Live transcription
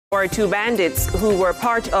Two bandits who were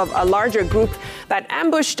part of a larger group that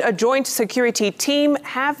ambushed a joint security team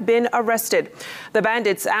have been arrested. The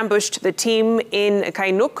bandits ambushed the team in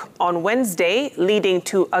Kainuk on Wednesday, leading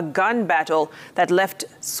to a gun battle that left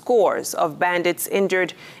scores of bandits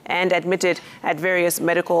injured and admitted at various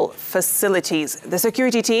medical facilities. The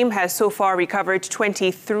security team has so far recovered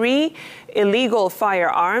 23 illegal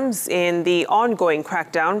firearms in the ongoing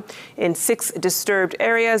crackdown in 6 disturbed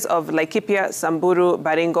areas of Laikipia, Samburu,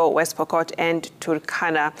 Baringo, West Pokot and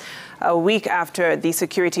Turkana, a week after the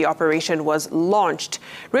security operation was launched.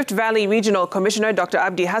 Rift Valley Regional Commissioner Dr.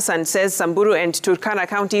 Abdi Hassan says Samburu and Turkana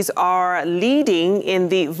counties are leading in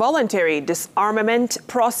the voluntary disarmament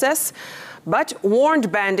process, but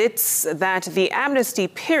warned bandits that the amnesty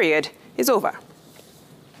period is over.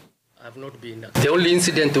 I've not been. The only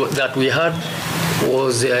incident that we had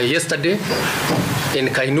was yesterday in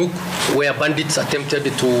Kainuk, where bandits attempted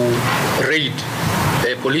to raid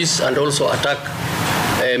police and also attack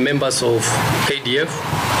members of KDF.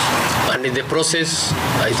 And in the process,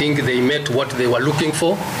 I think they met what they were looking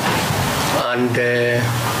for, and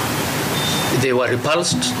they were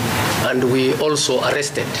repulsed, and we also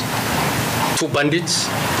arrested 2 bandits.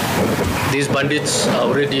 These bandits are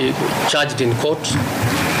already charged in court,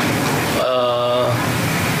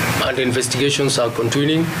 and investigations are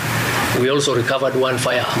continuing. We also recovered 1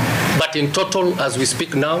 firearm. But in total, as we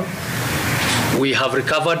speak now, we have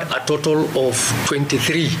recovered a total of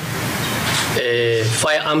 23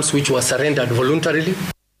 firearms which were surrendered voluntarily.